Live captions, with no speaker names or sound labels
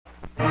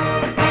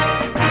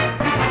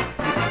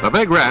The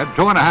Big Red,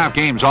 2.5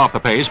 games off the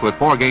pace with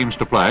 4 games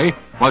to play,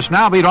 must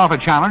now beat off a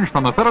challenge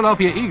from the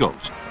Philadelphia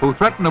Eagles, who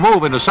threaten to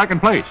move into second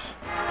place.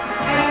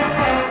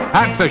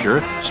 Pat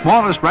Fisher,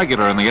 smallest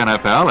regular in the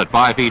NFL at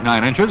 5 feet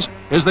 9 inches,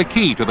 is the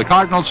key to the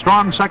Cardinals'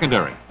 strong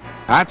secondary.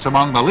 Pat's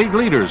among the league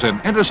leaders in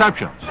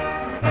interceptions.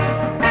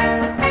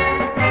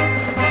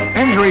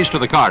 Injuries to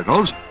the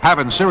Cardinals,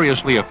 having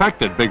seriously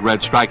affected Big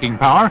Red's striking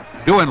power,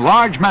 due in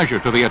large measure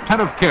to the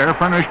attentive care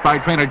furnished by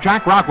trainer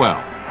Jack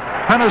Rockwell.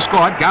 Prentice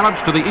Scott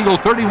gallops to the Eagle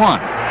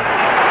 31.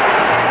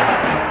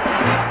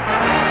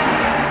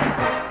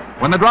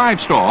 When the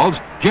drive stalls,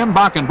 Jim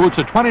Bakken boots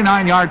a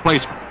 29-yard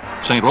placement.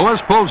 St.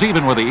 Louis pulls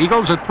even with the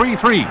Eagles at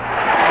 3-3.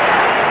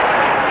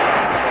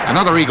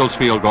 Another Eagles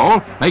field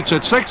goal makes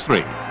it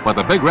 6-3, but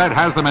the Big Red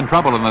has them in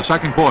trouble in the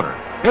second quarter.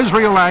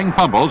 Israel Lang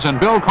fumbles and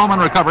Bill Coleman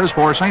recovers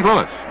for St.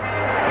 Louis.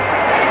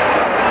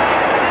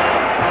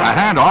 A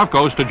handoff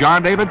goes to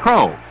John David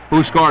Crow,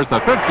 who scores the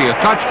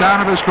 50th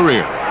touchdown of his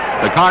career.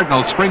 The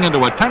Cardinals spring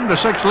into a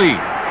 10-6 lead.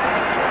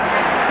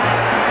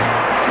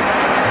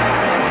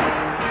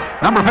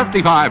 Number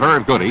 55,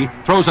 Irv Goody,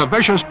 throws a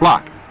vicious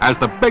block as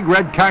the Big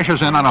Red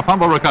cashes in on a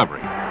fumble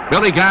recovery.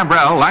 Billy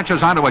Gambrell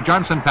latches onto a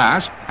Johnson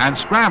pass and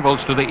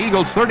scrambles to the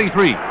Eagles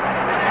 33.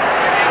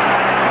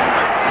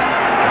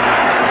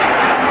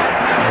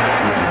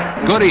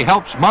 Goody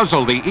helps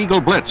muzzle the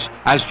Eagle blitz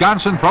as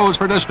Johnson throws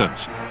for distance.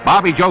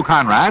 Bobby Joe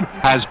Conrad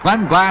has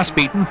Glenn Glass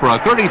beaten for a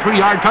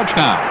 33-yard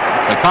touchdown.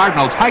 The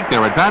Cardinals hike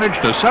their advantage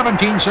to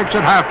 17-6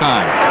 at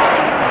halftime.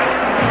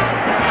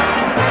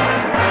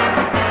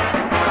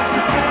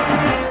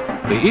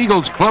 The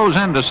Eagles close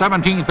in to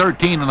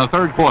 17-13 in the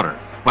third quarter,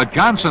 but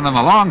Johnson and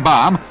the long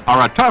bomb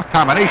are a tough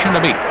combination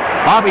to beat.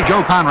 Bobby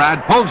Joe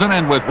Conrad pulls it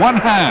in with one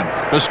hand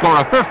to score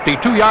a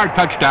 52-yard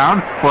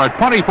touchdown for a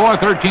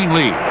 24-13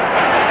 lead.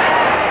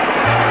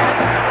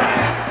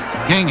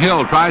 King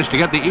Hill tries to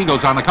get the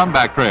Eagles on the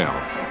comeback trail,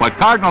 but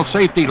Cardinal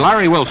safety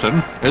Larry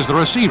Wilson is the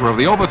receiver of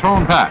the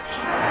overthrown pass.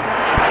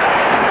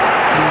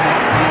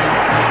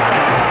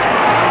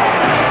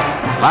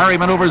 Larry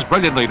maneuvers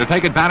brilliantly to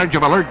take advantage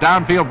of alert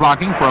downfield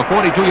blocking for a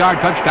 42-yard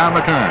touchdown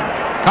return.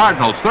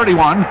 Cardinals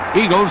 31,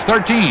 Eagles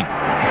 13.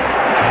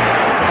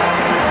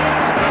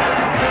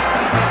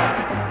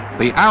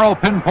 The arrow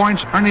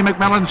pinpoints Ernie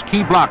McMillan's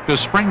key block to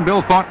spring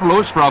Bill Thornton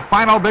loose for a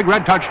final Big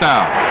Red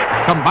touchdown.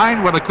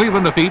 Combined with a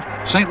Cleveland defeat,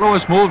 St.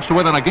 Louis moves to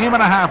within a game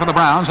and a half of the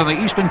Browns in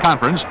the Eastern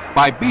Conference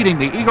by beating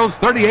the Eagles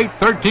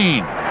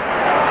 38-13.